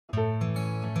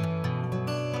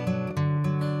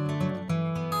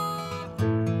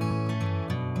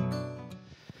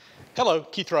Hello,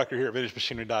 Keith Rucker here at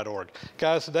VintageMachinery.org.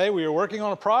 Guys, today we are working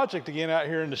on a project again out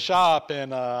here in the shop,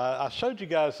 and I showed you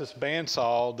guys this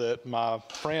bandsaw that my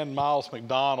friend Miles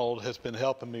McDonald has been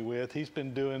helping me with. He's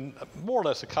been doing more or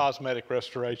less a cosmetic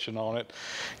restoration on it,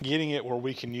 getting it where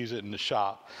we can use it in the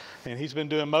shop. And he's been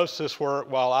doing most of this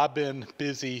work while I've been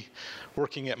busy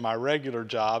working at my regular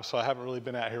job, so I haven't really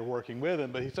been out here working with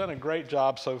him, but he's done a great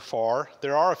job so far.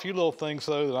 There are a few little things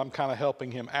though that I'm kind of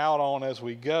helping him out on as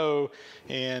we go,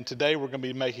 and today we're going to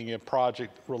be making a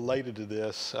project related to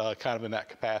this, kind of in that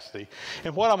capacity.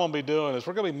 And what I'm going to be doing is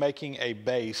we're going to be making a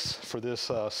base for this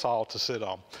saw to sit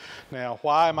on. Now,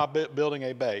 why am I building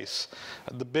a base?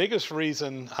 The biggest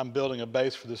reason I'm building a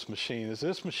base for this machine is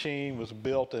this machine was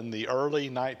built in the early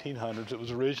 1900s. It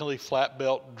was originally flat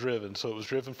belt driven, so it was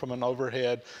driven from an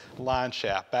overhead line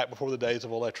shaft back before the days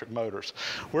of electric motors.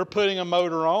 We're putting a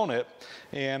motor on it,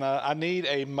 and I need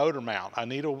a motor mount. I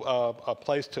need a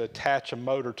place to attach a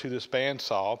motor to this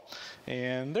bandsaw,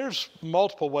 and there's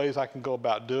multiple ways I can go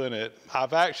about doing it.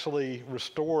 I've actually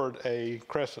restored a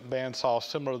Crescent Band Saw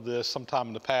similar to this sometime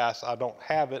in the past. I don't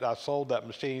have it. I sold that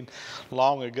machine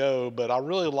long ago, but I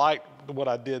really liked what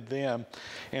I did then,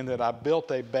 in that I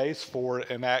built a base for it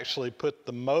and actually put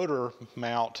the motor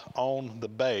mount on the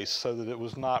base so that it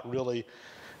was not really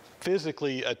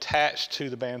physically attached to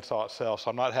the bandsaw itself, so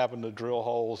I'm not having to drill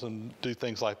holes and do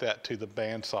things like that to the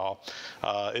bandsaw.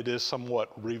 It is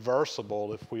somewhat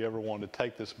reversible if we ever wanted to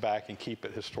take this back and keep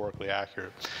it historically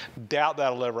accurate. Doubt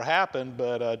that'll ever happen,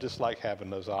 but just like having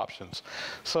those options.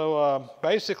 So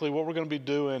basically what we're going to be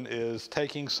doing is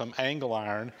taking some angle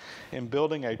iron and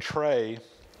building a tray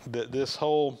that this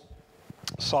whole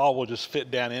saw will just fit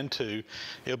down into.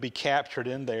 It'll be captured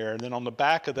in there, and then on the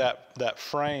back of that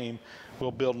frame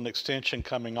we'll build an extension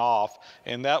coming off,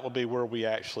 and that will be where we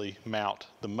actually mount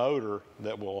the motor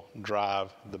that will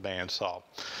drive the bandsaw.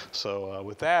 So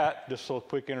with that, just a little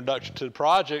quick introduction to the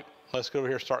project. Let's go over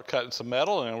here and start cutting some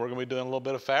metal, and we're going to be doing a little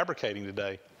bit of fabricating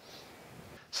today.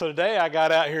 So today I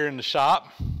got out here in the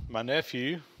shop. My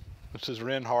nephew, this is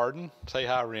Ren Harden. Say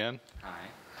hi, Ren. Hi.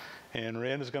 And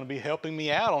Ren is going to be helping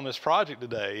me out on this project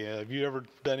today. Have you ever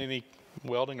done any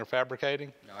welding or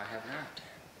fabricating? No, I have not.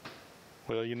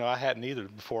 Well, you know, I hadn't either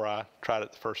before I tried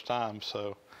it the first time,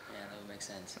 so. Yeah, that would make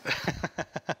sense.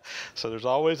 So there's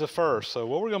always a first. So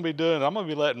what we're going to be doing, I'm going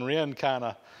to be letting Ren kind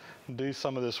of do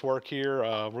some of this work here.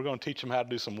 We're going to teach him how to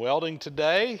do some welding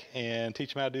today and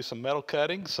teach him how to do some metal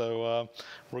cutting. So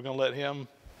we're going to let him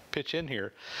pitch in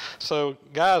here. So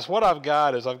guys, what I've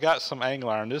got is I've got some angle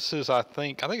iron. This is, I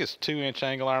think it's 2-inch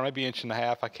angle iron, maybe 1.5 inches,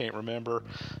 I can't remember.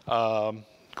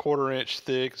 1/4 inch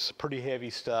thick. It's pretty heavy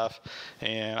stuff,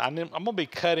 and I'm going to be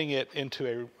cutting it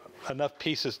into enough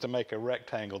pieces to make a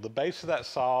rectangle. The base of that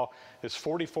saw is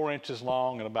 44 inches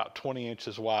long and about 20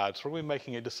 inches wide, so we're going to be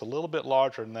making it just a little bit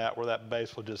larger than that, where that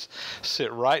base will just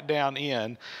sit right down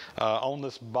in on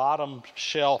this bottom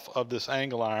shelf of this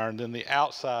angle iron. Then the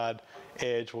outside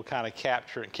edge will kind of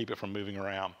capture it and keep it from moving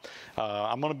around.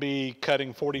 I'm going to be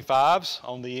cutting 45s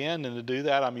on the end, and to do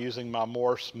that I'm using my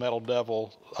Morse Metal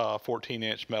Devil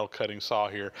 14-inch metal cutting saw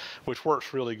here, which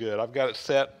works really good. I've got it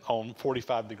set on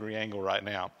 45-degree angle right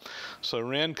now. So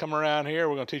Ren, come around here.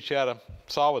 We're going to teach you how to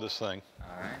saw with this thing.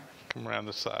 All right. Come around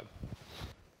this side.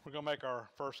 We're going to make our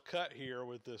first cut here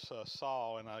with this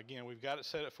saw, and again, we've got it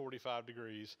set at 45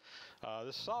 degrees.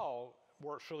 This saw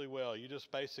works really well. You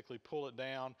just basically pull it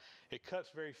down. It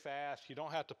cuts very fast. You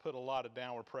don't have to put a lot of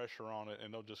downward pressure on it,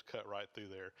 and it'll just cut right through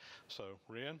there. So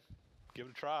Ren, give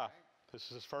it a try. This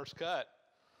is his first cut.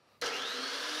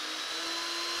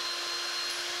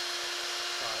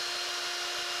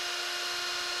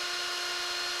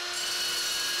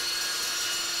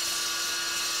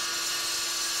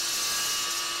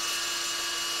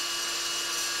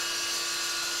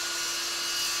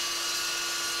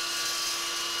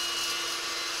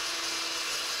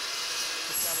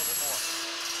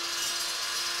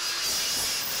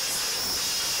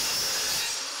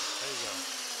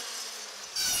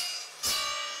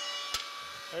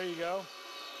 There you go.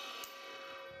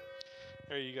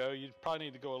 There you go. You probably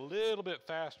need to go a little bit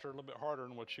faster, a little bit harder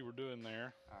than what you were doing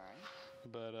there. All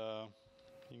right. But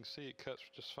you can see it cuts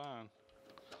just fine.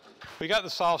 We got the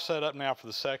saw set up now for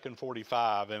the second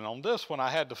 45, and on this one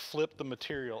I had to flip the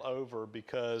material over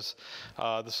because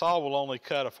the saw will only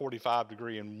cut a 45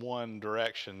 degree in one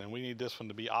direction, and we need this one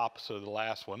to be opposite of the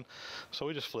last one. So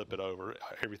we just flip it over.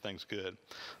 Everything's good.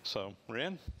 So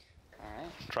Ren, all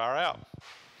right, try her out.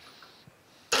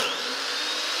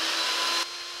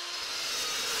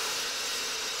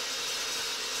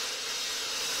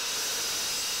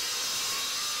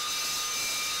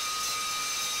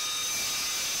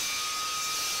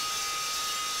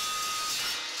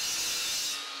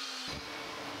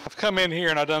 come in here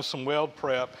and I've done some weld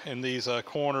prep in these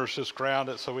corners, just ground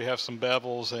it so we have some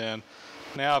bevels, and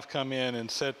now I've come in and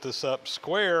set this up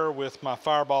square with my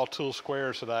Fireball tool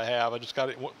squares that I have. I just got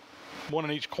it one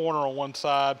in each corner on one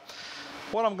side.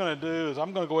 What I'm going to do is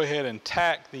I'm going to go ahead and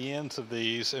tack the ends of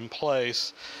these in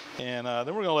place, and then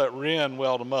we're going to let Ren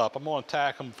weld them up. I'm going to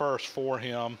tack them first for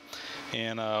him,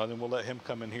 and then we'll let him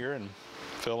come in here and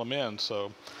fill them in.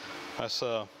 So let's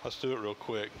do it real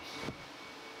quick.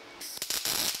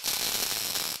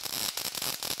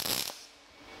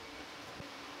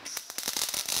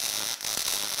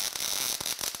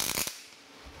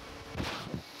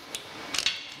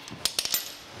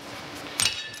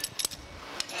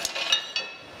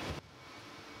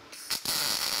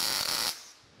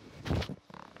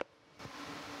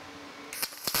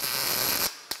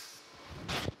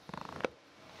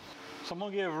 So I'm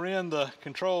going to give Ren the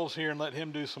controls here and let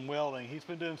him do some welding. He's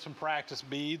been doing some practice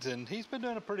beads, and he's been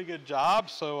doing a pretty good job.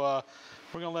 So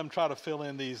we're going to let him try to fill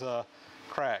in these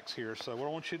cracks here. So what I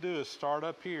want you to do is start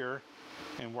up here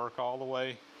and work all the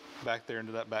way back there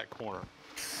into that back corner.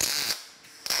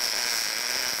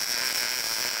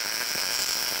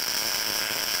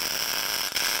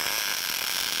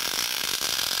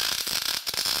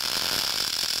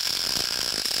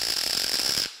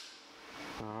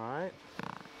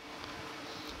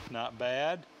 Not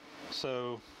bad.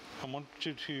 So I want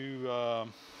you to, I'll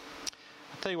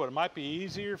tell you what, it might be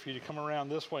easier for you to come around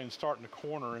this way and start in the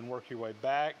corner and work your way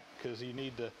back, because you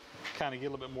need to kind of get a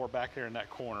little bit more back there in that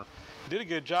corner. You did a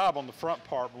good job on the front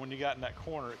part, but when you got in that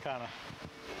corner, it kind of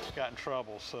got in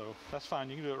trouble. So that's fine.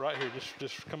 You can do it right here.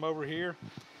 Just come over here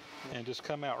and just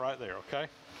come out right there, okay?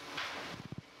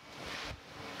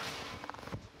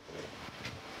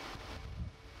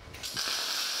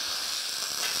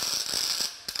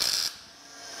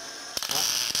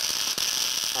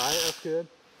 All right, that's good.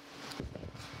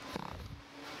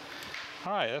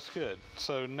 All right, that's good.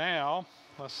 So now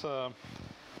let's we'll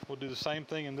do the same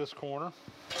thing in this corner.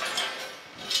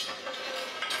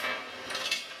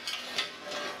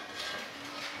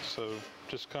 So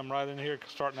just come right in here,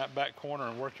 start in that back corner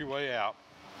and work your way out.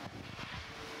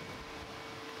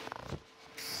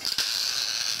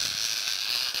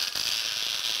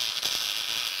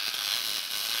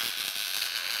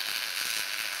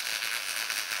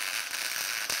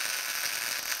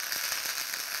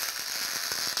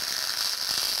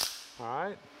 All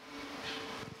right.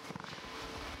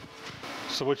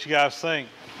 So what you guys think?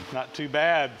 Not too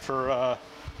bad for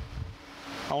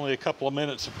only a couple of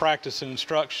minutes of practice and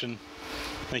instruction.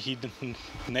 I think he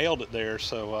nailed it there.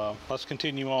 So let's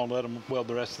continue on, let him weld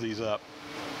the rest of these up.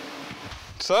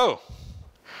 So,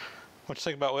 what you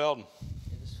think about welding?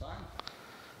 It was fun.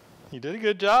 You did a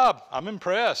good job. I'm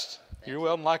impressed. You're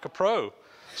welding like a pro.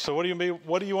 So what do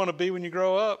you want to be when you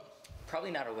grow up? Probably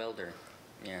not a welder.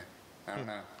 Yeah, I don't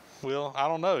know. Well, I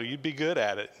don't know. You'd be good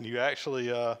at it. You actually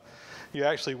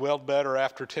weld better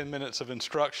after 10 minutes of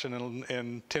instruction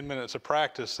and 10 minutes of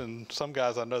practice than some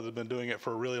guys I know that have been doing it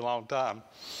for a really long time.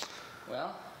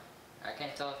 Well, I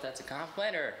can't tell if that's a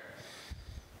compliment or...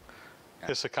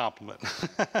 It's a compliment.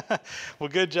 Well,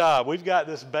 good job. We've got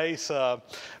this base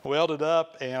welded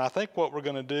up, and I think what we're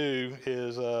going to do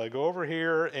is go over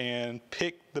here and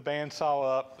pick the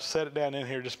bandsaw up, set it down in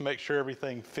here, just make sure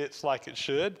everything fits like it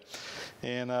should,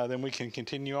 and then we can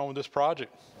continue on with this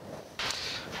project.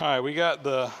 All right, we got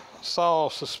the saw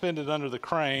suspended under the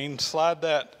crane. Slide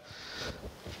that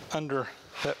under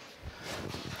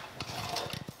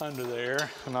there,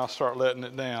 and I'll start letting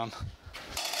it down.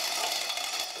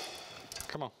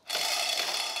 Come on.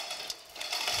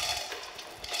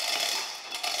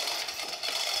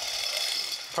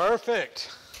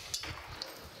 Perfect.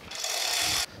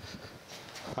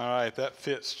 All right, that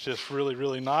fits just really,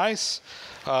 really nice.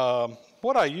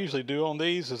 What I usually do on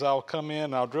these is I'll come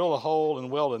in, I'll drill a hole and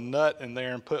weld a nut in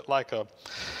there and put like a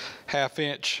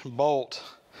 1/2-inch bolt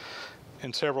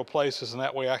in several places, and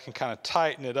that way I can kind of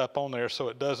tighten it up on there so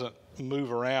it doesn't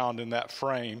move around in that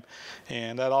frame.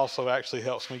 And that also actually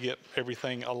helps me get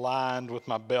everything aligned with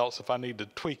my belts if I need to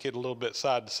tweak it a little bit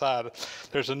side to side.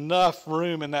 There's enough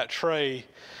room in that tray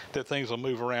that things will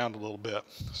move around a little bit.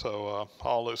 So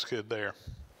all looks good there.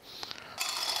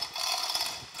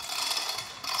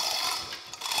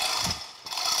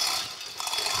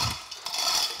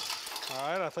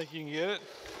 All right, I think you can get it.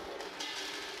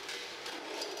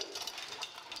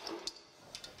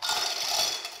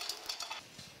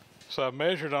 So I've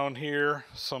measured on here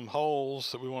some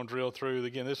holes that we want to drill through.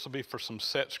 Again, this will be for some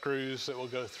set screws that will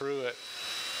go through it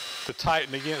to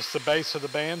tighten against the base of the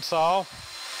bandsaw.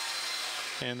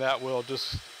 And that will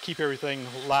just keep everything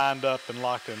lined up and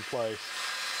locked in place.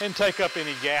 and take up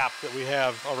any gap that we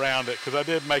have around it, because I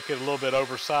did make it a little bit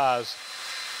oversized.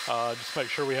 Just make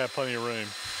sure we have plenty of room.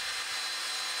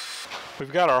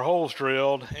 We've got our holes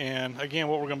drilled, and again,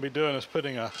 what we're going to be doing is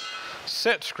putting a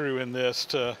set screw in this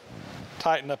to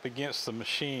tighten up against the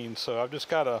machine. So I've just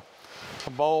got a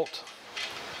bolt.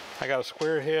 I got a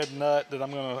square head nut that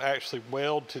I'm going to actually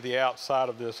weld to the outside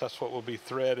of this. That's what will be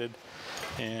threaded,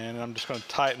 and I'm just going to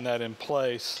tighten that in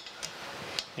place,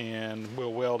 and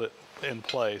we'll weld it in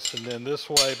place. And then this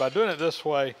way, by doing it this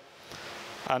way,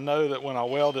 I know that when I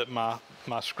weld it, my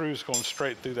screw's going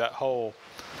straight through that hole,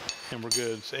 and we're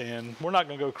good. And we're not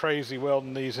going to go crazy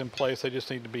welding these in place. They just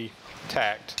need to be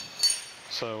tacked.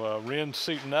 So Ren's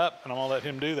suiting up, and I'm going to let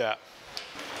him do that.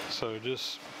 So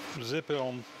just zip it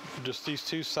on just these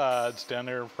two sides down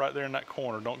there, right there in that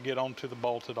corner. Don't get onto the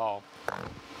bolt at all.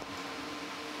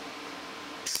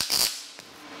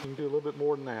 You can do a little bit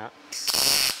more than that.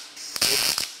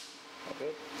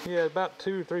 Okay. Yeah, about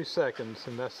 2 or 3 seconds,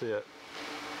 and that's it.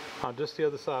 Just the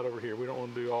other side over here. We don't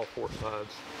want to do all 4 sides.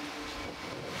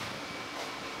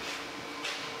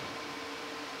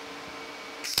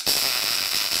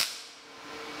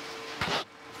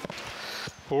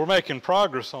 Well, we're making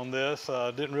progress on this.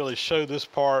 Didn't really show this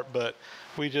part, but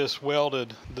we just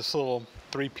welded this little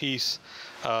 3-piece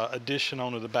addition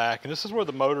onto the back, and this is where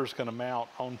the motor is going to mount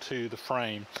onto the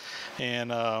frame.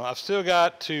 And I've still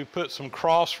got to put some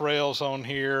cross rails on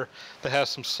here that has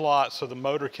some slots so the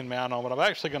motor can mount on, but I'm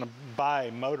actually going to buy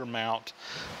a motor mount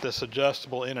that's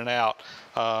adjustable in and out.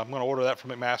 I'm going to order that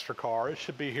from McMaster-Carr. It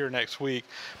should be here next week.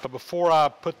 But before I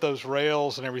put those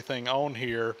rails and everything on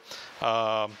here,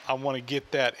 I want to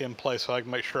get that in place so I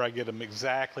can make sure I get them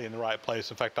exactly in the right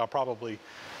place. In fact, I'll probably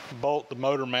bolt the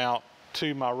motor mount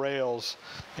to my rails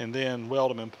and then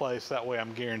weld them in place. That way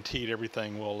I'm guaranteed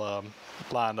everything will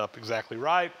line up exactly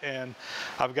right. And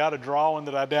I've got a drawing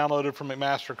that I downloaded from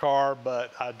McMaster-Carr,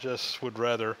 but I just would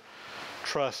rather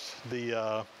trust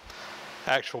the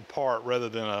actual part rather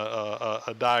than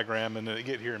a diagram and then it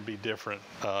get here and be different,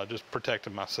 just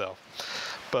protecting myself.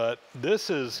 But this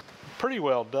is pretty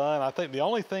well done. I think the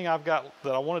only thing I've got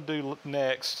that I want to do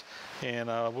next, and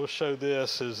we'll show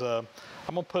this, is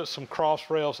I'm going to put some cross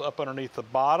rails up underneath the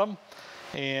bottom.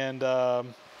 And the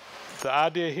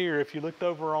idea here, if you looked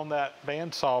over on that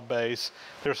bandsaw base,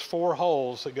 there's 4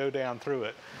 holes that go down through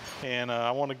it. And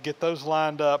I want to get those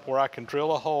lined up where I can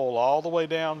drill a hole all the way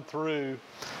down through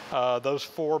those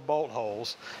 4 bolt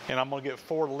holes. And I'm going to get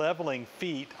 4 leveling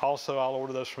feet. Also, I'll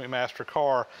order those from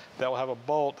McMaster-Carr that will have a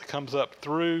bolt that comes up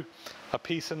through a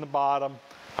piece in the bottom.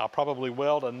 I'll probably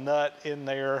weld a nut in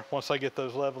there once I get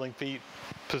those leveling feet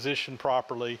positioned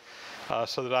properly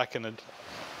so that I can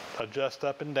adjust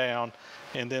up and down.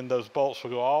 And then those bolts will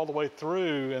go all the way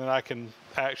through, and then I can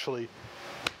actually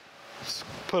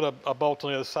put a bolt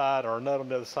on the other side or a nut on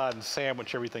the other side and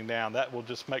sandwich everything down. That will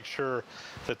just make sure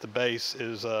that the base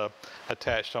is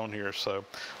attached on here. So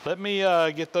let me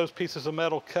get those pieces of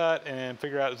metal cut and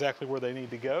figure out exactly where they need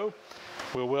to go.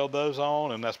 We'll weld those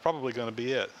on, and that's probably going to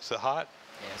be it. Is it hot?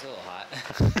 Yeah, it's a little hot.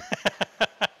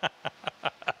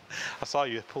 I saw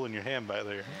you pulling your hand back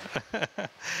there.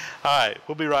 All right,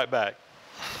 we'll be right back.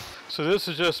 So this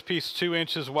is just a piece 2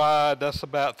 inches wide. That's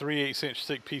about 3/8 inch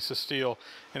thick piece of steel.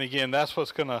 And again, that's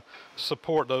what's going to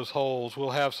support those holes.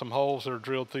 We'll have some holes that are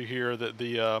drilled through here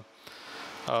that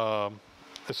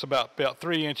it's about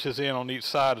 3 inches in on each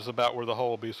side is about where the hole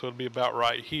will be. So it'll be about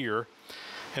right here.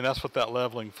 And that's what that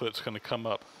leveling foot's going to come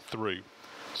up through.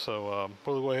 So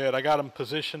we'll go ahead. I got them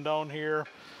positioned on here.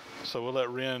 So we'll let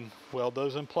Ren weld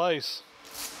those in place.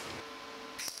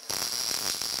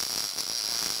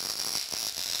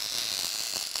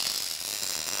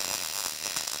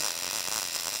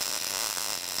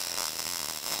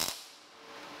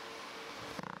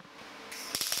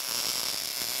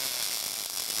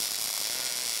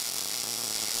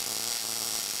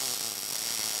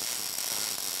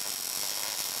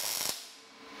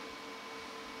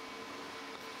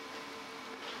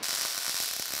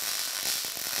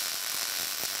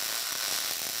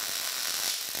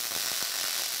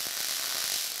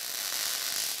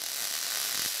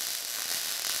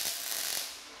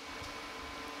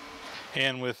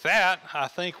 And with that, I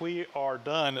think we are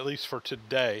done, at least for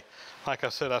today. Like I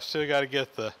said, I've still got to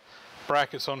get the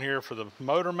brackets on here for the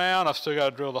motor mount. I've still got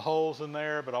to drill the holes in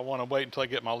there, but I want to wait until I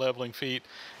get my leveling feet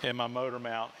and my motor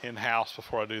mount in-house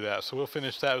before I do that. So we'll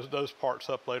finish those parts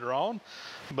up later on.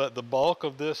 But the bulk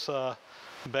of this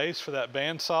base for that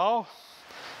bandsaw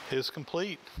is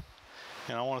complete.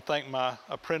 And I want to thank my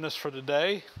apprentice for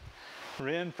today,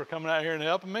 Ren, for coming out here and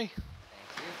helping me. Thank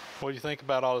you. What do you think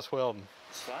about all this welding?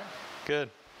 It's fun.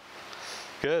 Good.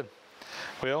 Good.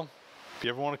 Well, if you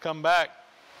ever want to come back,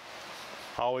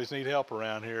 Always need help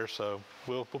around here, so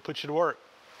we'll put you to work.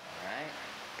 All right.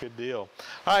 Good deal.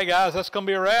 All right, guys, that's going to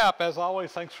be a wrap. As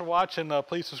always, thanks for watching.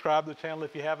 Please subscribe to the channel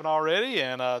if you haven't already,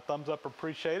 and thumbs up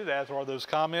appreciated, as are those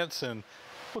comments, and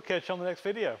we'll catch you on the next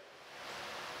video.